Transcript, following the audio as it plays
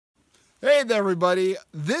Hey there, everybody.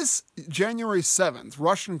 This January 7th,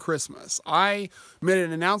 Russian Christmas, I made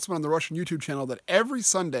an announcement on the Russian YouTube channel that every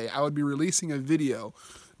Sunday I would be releasing a video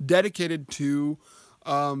dedicated to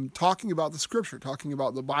talking about the scripture, talking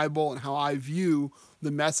about the Bible and how I view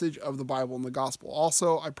the message of the Bible and the gospel.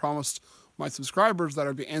 Also, I promised my subscribers that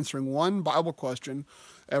I'd be answering one Bible question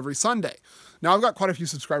every Sunday. Now, I've got quite a few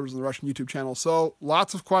subscribers on the Russian YouTube channel, so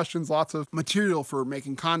lots of questions, lots of material for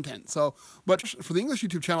making content. But for the English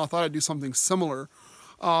YouTube channel, I thought I'd do something similar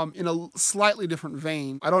in a slightly different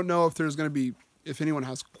vein. I don't know if there's going to be, if anyone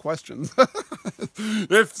has questions.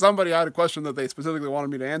 If somebody had a question that they specifically wanted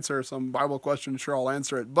me to answer, some Bible question, sure, I'll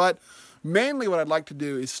answer it. But mainly what I'd like to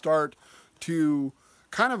do is start to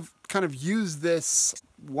kind of use this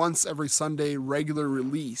once every Sunday regular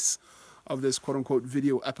release of this quote-unquote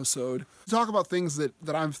video episode to talk about things that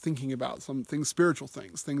I'm thinking about, some things, spiritual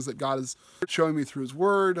things that God is showing me through His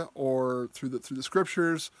Word or through the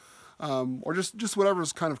Scriptures, or just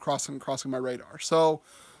whatever's kind of crossing my radar. So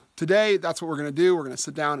today, that's what we're going to do. We're going to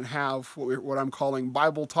sit down and have what I'm calling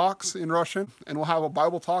Bible talks in Russian, and we'll have a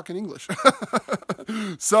Bible talk in English.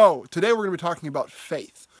 So today we're going to be talking about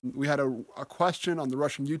faith. We had a question on the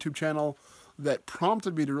Russian YouTube channel that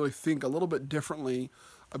prompted me to really think a little bit differently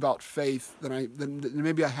about faith than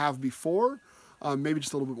maybe I have before, maybe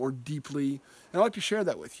just a little bit more deeply, and I'd like to share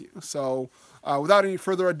that with you. So without any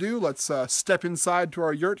further ado, let's step inside to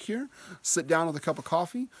our yurt here, sit down with a cup of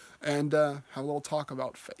coffee, and have a little talk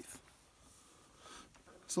about faith.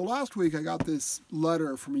 So last week I got this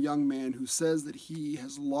letter from a young man who says that he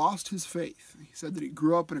has lost his faith. He said that he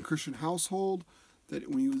grew up in a Christian household, that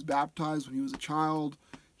when he was baptized when he was a child,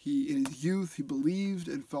 in his youth he believed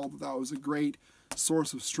and felt that was a great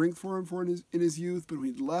source of strength for him in his youth, but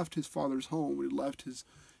when he left his father's home, when he left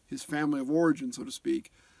his family of origin, so to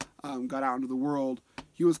speak, got out into the world,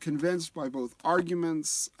 he was convinced by both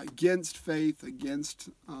arguments against faith, against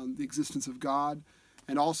the existence of God,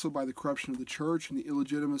 and also by the corruption of the church and the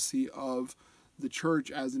illegitimacy of the church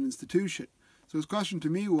as an institution. So his question to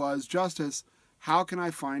me was, Justus, how can I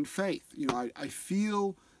find faith? You know, I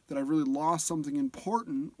feel that I really lost something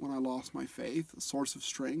important when I lost my faith, a source of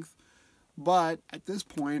strength. But at this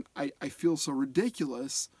point, I feel so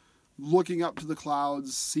ridiculous looking up to the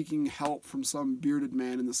clouds, seeking help from some bearded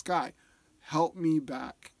man in the sky. Help me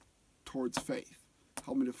back towards faith.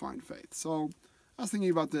 Help me to find faith. So I was thinking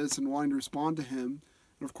about this and wanting to respond to him.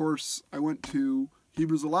 And of course, I went to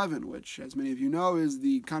Hebrews 11, which, as many of you know, is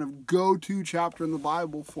the kind of go-to chapter in the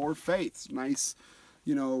Bible for faith. Nice,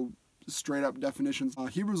 straight up definitions.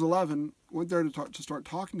 Hebrews 11, went there to start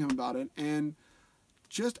talking to him about it, and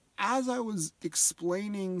just as I was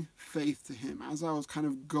explaining faith to him, as I was kind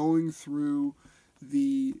of going through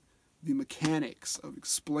the mechanics of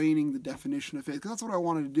explaining the definition of faith, because that's what I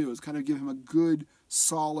wanted to do, is kind of give him a good,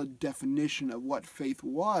 solid definition of what faith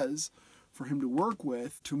was for him to work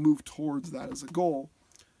with, to move towards that as a goal.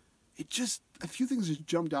 A few things just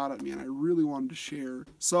jumped out at me, and I really wanted to share.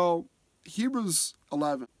 So, Hebrews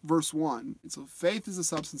 11, verse 1, so faith is the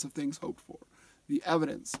substance of things hoped for, the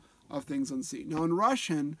evidence of things unseen. Now in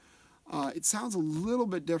Russian, it sounds a little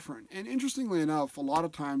bit different. And interestingly enough, a lot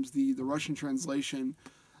of times the Russian translation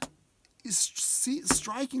is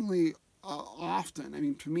strikingly often, I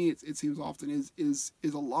mean, to me it seems often, is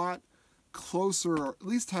a lot closer, or at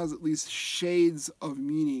least has shades of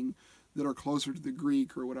meaning that are closer to the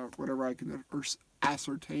Greek or whatever I can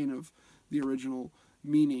ascertain of the original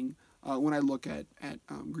meaning when I look at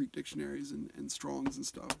Greek dictionaries and Strongs and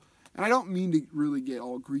stuff. And I don't mean to really get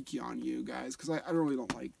all Greeky on you guys, because I really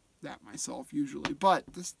don't like that myself usually. But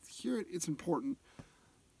it's important.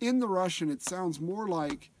 In the Russian, it sounds more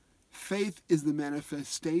like faith is the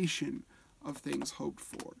manifestation of things hoped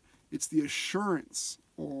for. It's the assurance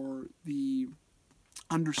or the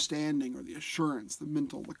understanding or the assurance, the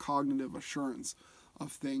mental, the cognitive assurance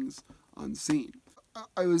of things unseen.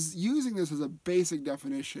 I was using this as a basic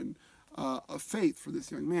definition of faith for this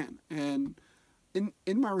young man. And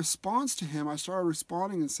in my response to him, I started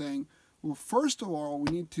responding and saying, well, first of all,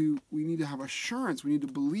 we need to have assurance. We need to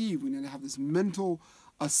believe. We need to have this mental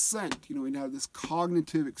assent. We need to have this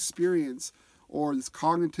cognitive experience, or this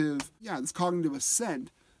cognitive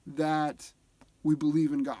assent that we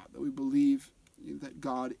believe in God, that we believe that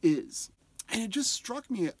God is. And it just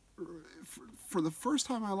struck me, for the first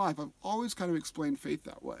time in my life, I've always kind of explained faith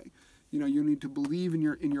that way. You need to believe in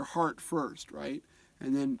your heart first, right?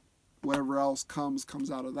 And then whatever else comes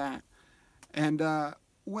out of that. And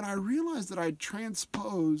when I realized that I'd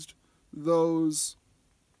transposed those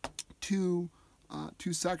two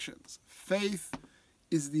sections, faith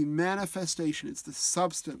is the manifestation, it's the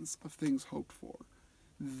substance of things hoped for.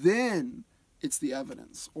 Then it's the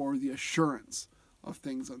evidence or the assurance of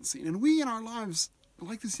things unseen. And we in our lives,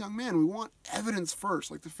 like this young man, we want evidence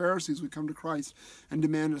first. Like the Pharisees, we come to Christ and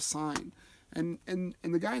demand a sign. And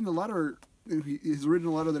the guy in the letter, his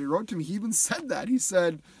original letter that he wrote to me, he even said that. He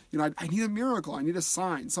said, I need a miracle. I need a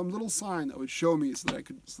sign, some little sign that would show me so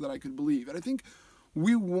that I could believe. And I think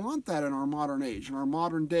we want that in our modern age, in our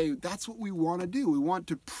modern day. That's what we want to do. We want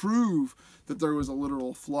to prove that there was a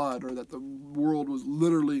literal flood, or that the world was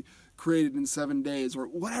literally created in 7 days, or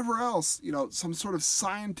whatever else, some sort of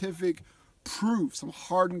scientific proof, some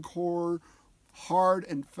hard and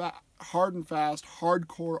fast,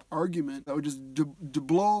 hardcore argument that would just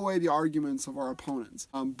blow away the arguments of our opponents,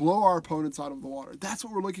 blow our opponents out of the water. That's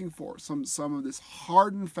what we're looking for. Some of this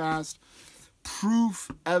hard and fast proof,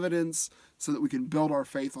 evidence, so that we can build our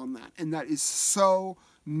faith on that. And that is so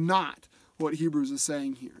not what Hebrews is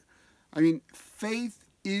saying here. I mean, faith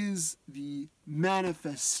is the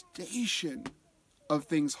manifestation of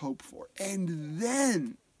things hoped for. And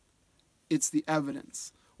then it's the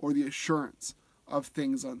evidence or the assurance of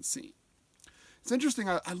things unseen. It's interesting,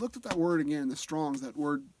 I looked at that word again in the Strong's, that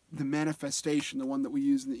word, the manifestation, the one that we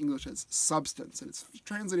use in the English as substance, and it's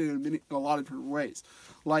translated in a lot of different ways.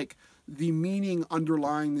 Like the meaning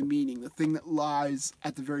underlying the meaning, the thing that lies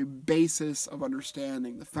at the very basis of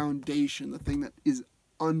understanding, the foundation, the thing that is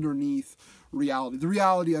underneath reality. The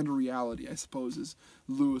reality under reality, I suppose, as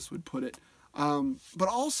Lewis would put it. But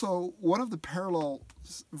also, one of the parallel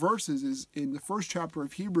verses is in the first chapter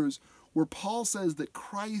of Hebrews, where Paul says that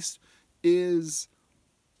Christ is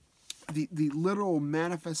the literal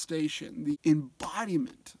manifestation, the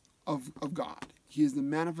embodiment of God. He is the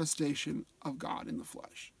manifestation of God in the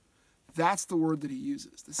flesh. That's the word that he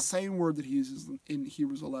uses, the same word that he uses in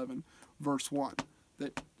Hebrews 11, verse 1,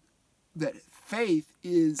 that faith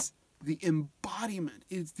is the embodiment,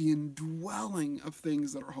 it's the indwelling of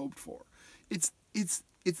things that are hoped for. It's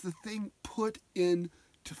the thing put into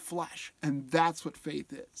flesh, and that's what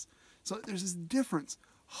faith is. So there's this difference.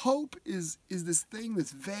 Hope is this thing,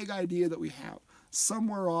 this vague idea that we have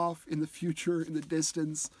somewhere off in the future, in the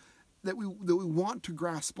distance, that we want to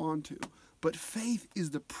grasp onto. But faith is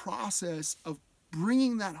the process of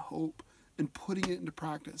bringing that hope and putting it into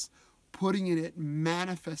practice, putting it,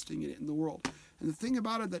 manifesting it in the world. And the thing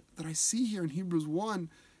about it that I see here in Hebrews 1,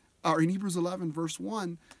 or in Hebrews 11, verse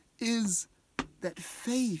 1, is that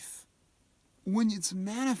faith, when it's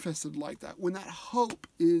manifested like that, when that hope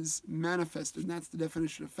is manifested, and that's the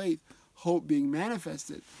definition of faith, hope being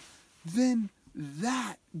manifested, then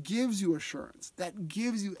that gives you assurance. That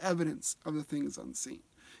gives you evidence of the things unseen.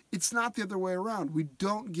 It's not the other way around. We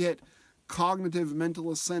don't get cognitive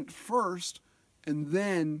mental assent first and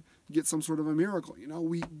then get some sort of a miracle.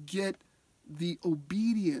 We get the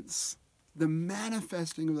obedience, the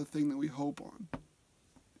manifesting of the thing that we hope on,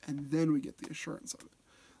 and then we get the assurance of it.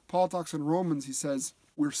 Paul talks in Romans, he says,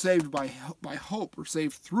 we're saved by hope. We're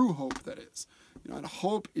saved through hope, that is. And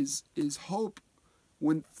hope is hope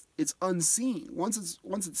when it's unseen. Once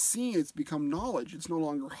it's seen, it's become knowledge. It's no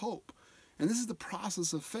longer hope. And this is the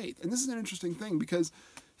process of faith. And this is an interesting thing, because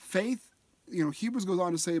faith, Hebrews goes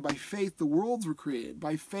on to say, by faith the worlds were created.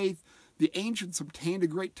 By faith the ancients obtained a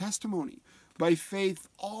great testimony. By faith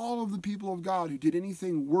all of the people of God who did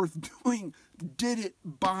anything worth doing did it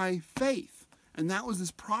by faith. And that was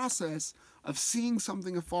this process of seeing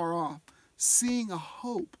something afar off, seeing a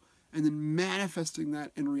hope, and then manifesting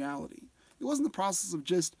that in reality. It wasn't the process of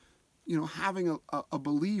just, having a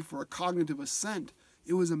belief or a cognitive assent.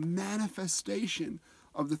 It was a manifestation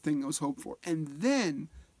of the thing that was hoped for. And then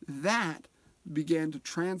that began to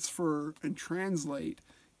transfer and translate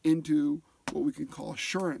into what we could call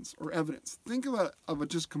assurance or evidence. Think of a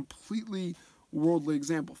just completely worldly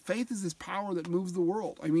example. Faith is this power that moves the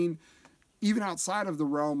world. I mean, even outside of the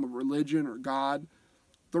realm of religion or God,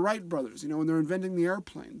 the Wright brothers, when they're inventing the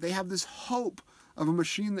airplane, they have this hope of a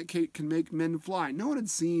machine that can make men fly. No one had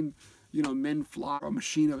seen, men fly, a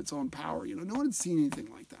machine of its own power. No one had seen anything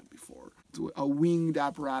like that before. A winged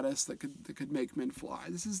apparatus that could make men fly.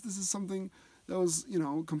 This is something that was,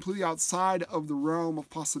 completely outside of the realm of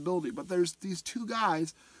possibility. But there's these two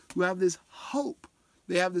guys who have this hope.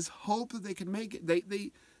 They have this hope that they can make it.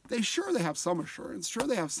 They have some assurance. Sure,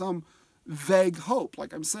 they have some vague hope,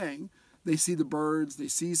 like I'm saying. They see the birds, they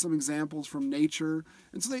see some examples from nature,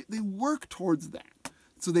 and so they work towards that.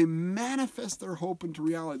 So they manifest their hope into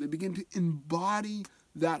reality. They begin to embody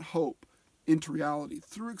that hope into reality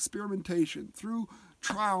through experimentation, through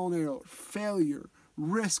trial and error, failure,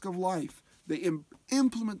 risk of life. They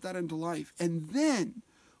implement that into life. And then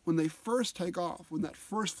when they first take off, when that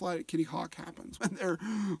first flight at Kitty Hawk happens,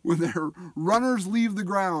 when their runners leave the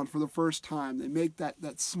ground for the first time, they make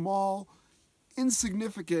that small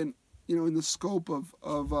insignificant, in the scope of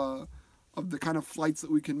the kind of flights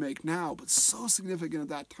that we can make now, but so significant at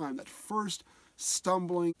that time. That first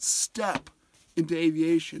stumbling step into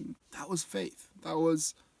aviation, that was faith. That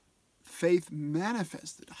was faith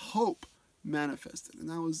manifested, hope manifested, and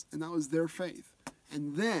that was their faith.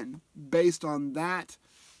 And then, based on that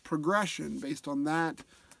progression, based on that,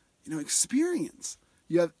 experience,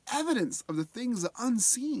 you have evidence of the things, the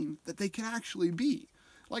unseen, that they can actually be.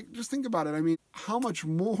 Like, just think about it. I mean, how much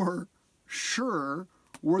more sure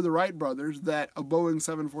were the Wright brothers that a Boeing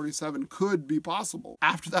 747 could be possible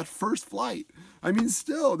after that first flight? I mean,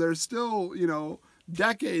 they're still,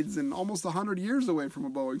 decades and almost 100 years away from a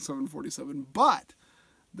Boeing 747, but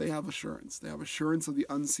they have assurance. They have assurance of the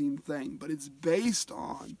unseen thing, but it's based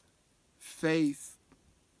on faith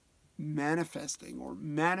manifesting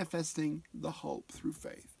the hope through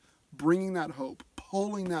faith, bringing that hope,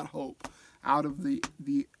 pulling that hope out of the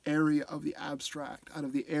area of the abstract, out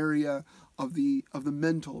of the area of the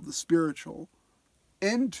mental, of the spiritual,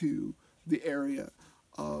 into the area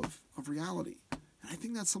of reality. And I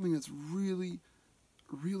think that's something that's really,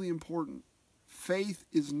 really important. Faith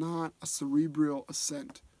is not a cerebral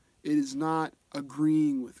assent. It is not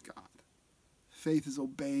agreeing with God. Faith is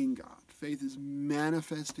obeying God. Faith is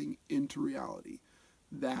manifesting into reality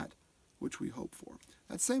that which we hope for.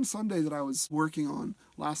 That same Sunday that I was working on,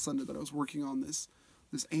 last Sunday that I was working on this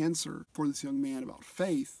answer for this young man about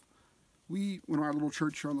faith, when our little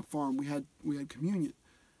church here on the farm, we had communion,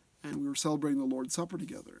 and we were celebrating the Lord's Supper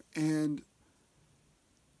together. And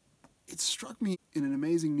it struck me in an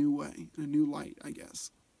amazing new way, in a new light, I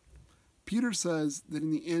guess. Peter says that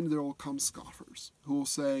in the end there will come scoffers who will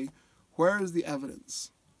say, where is the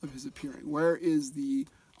evidence of his appearing? Where is the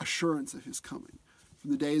assurance of his coming?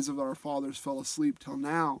 From the days of our fathers fell asleep till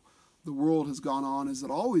now, the world has gone on as it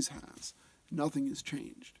always has. Nothing has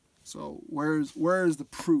changed. So where is the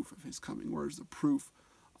proof of his coming? Where is the proof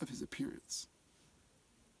of his appearance?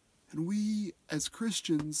 And we, as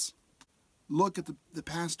Christians, look at the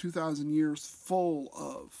past 2,000 years full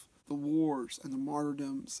of the wars and the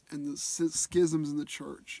martyrdoms and the schisms in the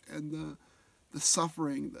church and the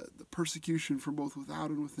suffering, the persecution from both without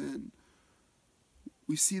and within.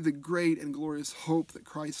 We see the great and glorious hope that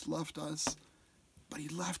Christ left us, but he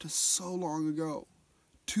left us so long ago,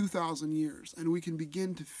 2,000 years, and we can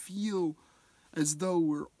begin to feel as though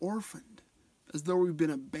we're orphaned, as though we've been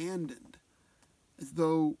abandoned, as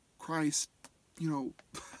though Christ,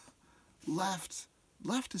 left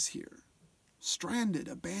us here, stranded,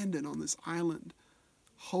 abandoned on this island,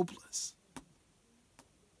 hopeless,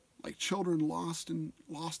 like children lost in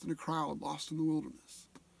a crowd, lost in the wilderness.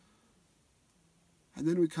 And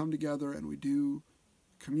then we come together and we do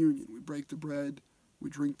communion. We break the bread, we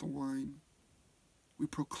drink the wine, we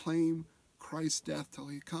proclaim Christ's death till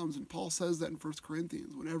he comes. And Paul says that in 1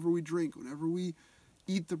 Corinthians. Whenever we drink, whenever we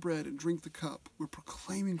eat the bread and drink the cup, we're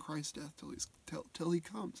proclaiming Christ's death till he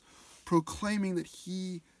comes. Proclaiming that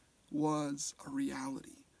he was a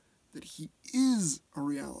reality, that he is a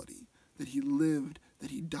reality, that he lived, that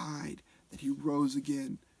he died, that he rose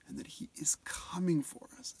again, and that he is coming for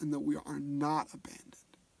us, and that we are not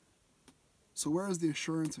abandoned. So where is the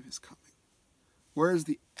assurance of his coming? Where is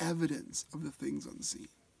the evidence of the things unseen?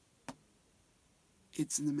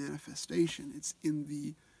 It's in the manifestation. It's in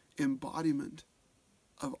the embodiment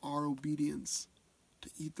of our obedience to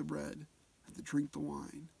eat the bread and to drink the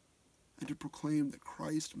wine and to proclaim that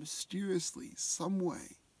Christ mysteriously, some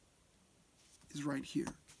way, is right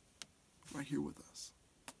here with us.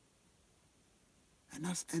 And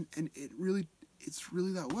it's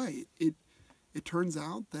really that way. It turns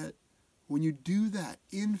out that when you do that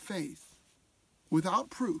in faith, without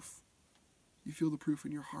proof, you feel the proof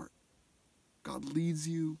in your heart. God leads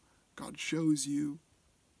you, God shows you,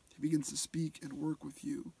 he begins to speak and work with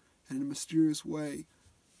you, and in a mysterious way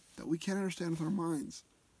that we can't understand with our minds,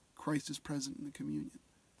 Christ is present in the communion.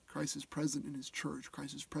 Christ is present in his church.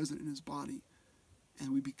 Christ is present in his body.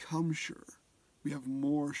 And we become sure. We have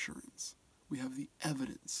more assurance. We have the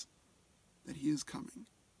evidence that he is coming,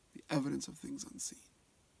 the evidence of things unseen.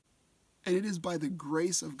 And it is by the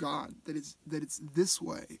grace of God that it's this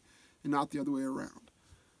way and not the other way around.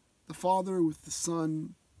 The Father with the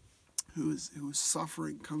Son who is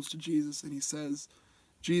suffering comes to Jesus and he says,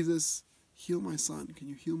 Jesus, heal my son. Can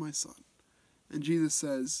you heal my son? And Jesus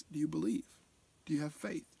says, do you believe? Do you have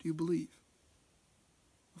faith? Do you believe?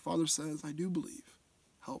 The Father says, I do believe.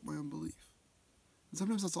 Help my unbelief. And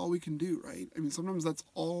sometimes that's all we can do, right? I mean, sometimes that's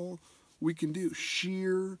all we can do.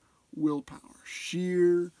 Sheer willpower,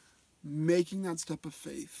 sheer making that step of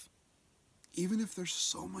faith. Even if there's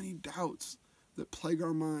so many doubts that plague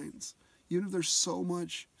our minds, even if there's so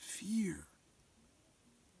much fear,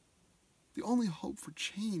 the only hope for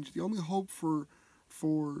change, the only hope for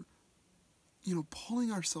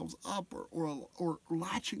pulling ourselves up or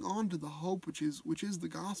latching on to the hope which is the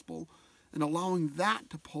gospel, and allowing that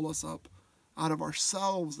to pull us up out of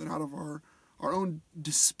ourselves and out of our own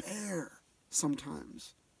despair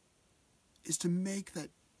sometimes, is to make that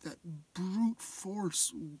brute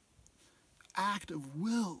force act of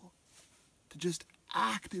will, to just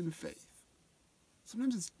act in faith.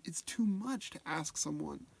 Sometimes it's too much to ask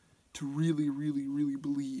someone to really, really, really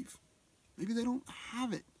believe. Maybe they don't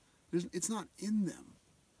have it. It's not in them.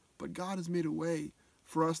 But God has made a way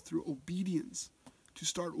for us through obedience to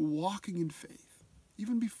start walking in faith,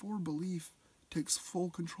 even before belief takes full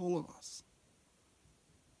control of us.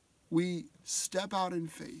 We step out in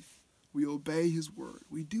faith. We obey his word.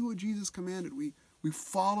 We do what Jesus commanded. We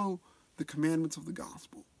follow the commandments of the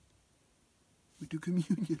gospel. We do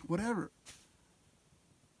communion, whatever.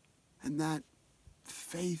 And that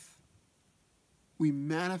faith, we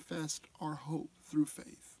manifest our hope through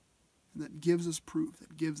faith. And that gives us proof,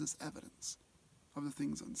 that gives us evidence of the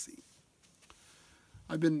things unseen.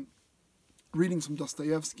 I've been reading some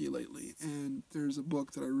Dostoevsky lately, and there's a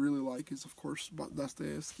book that I really like. Is, of course,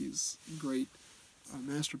 Dostoevsky's great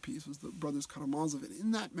masterpiece was the Brothers Karamazov. And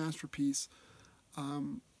in that masterpiece,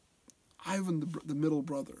 Ivan, the middle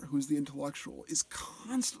brother, who's the intellectual, is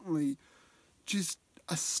constantly just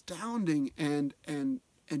astounding and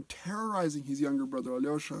terrorizing his younger brother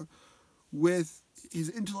Alyosha with his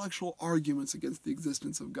intellectual arguments against the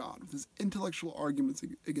existence of God, with his intellectual arguments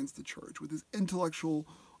against the church, with his intellectual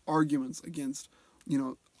arguments against,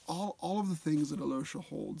 all of the things that Alyosha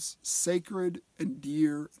holds sacred and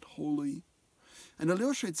dear and holy. And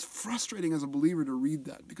Alyosha, it's frustrating as a believer to read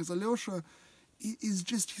that, because Alyosha is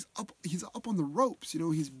just, he's up on the ropes,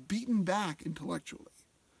 he's beaten back intellectually.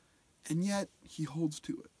 And yet he holds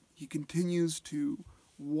to it. He continues to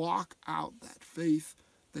walk out that faith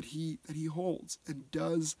that he holds, and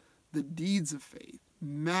does the deeds of faith,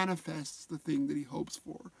 manifests the thing that he hopes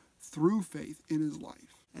for through faith in his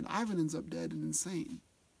life. And Ivan ends up dead and insane.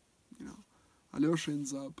 Alyosha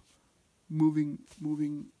ends up moving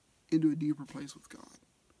into a deeper place with God.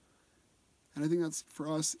 And I think that's, for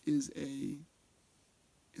us, is a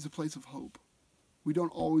place of hope. We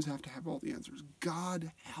don't always have to have all the answers.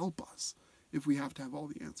 God help us if we have to have all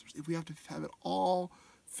the answers. If we have to have it all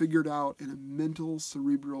figured out in a mental,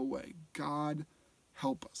 cerebral way. God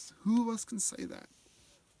help us. Who of us can say that?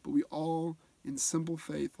 But we all, in simple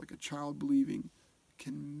faith, like a child believing,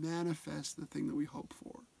 can manifest the thing that we hope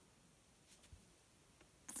for.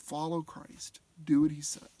 Follow Christ. Do what he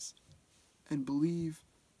says. And believe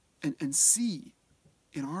and see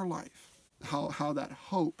in our life how that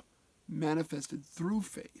hope manifested through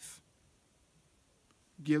faith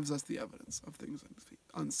gives us the evidence of things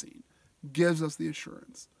unseen, gives us the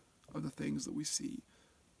assurance of the things that we see,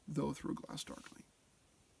 though through a glass darkly.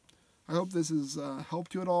 I hope this has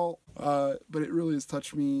helped you at all, but it really has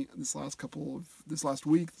touched me this last couple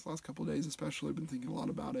of days especially. I've been thinking a lot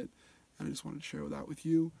about it, and I just wanted to share that with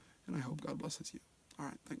you, and I hope God blesses you. All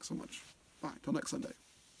right, thanks so much. Bye, till next Sunday.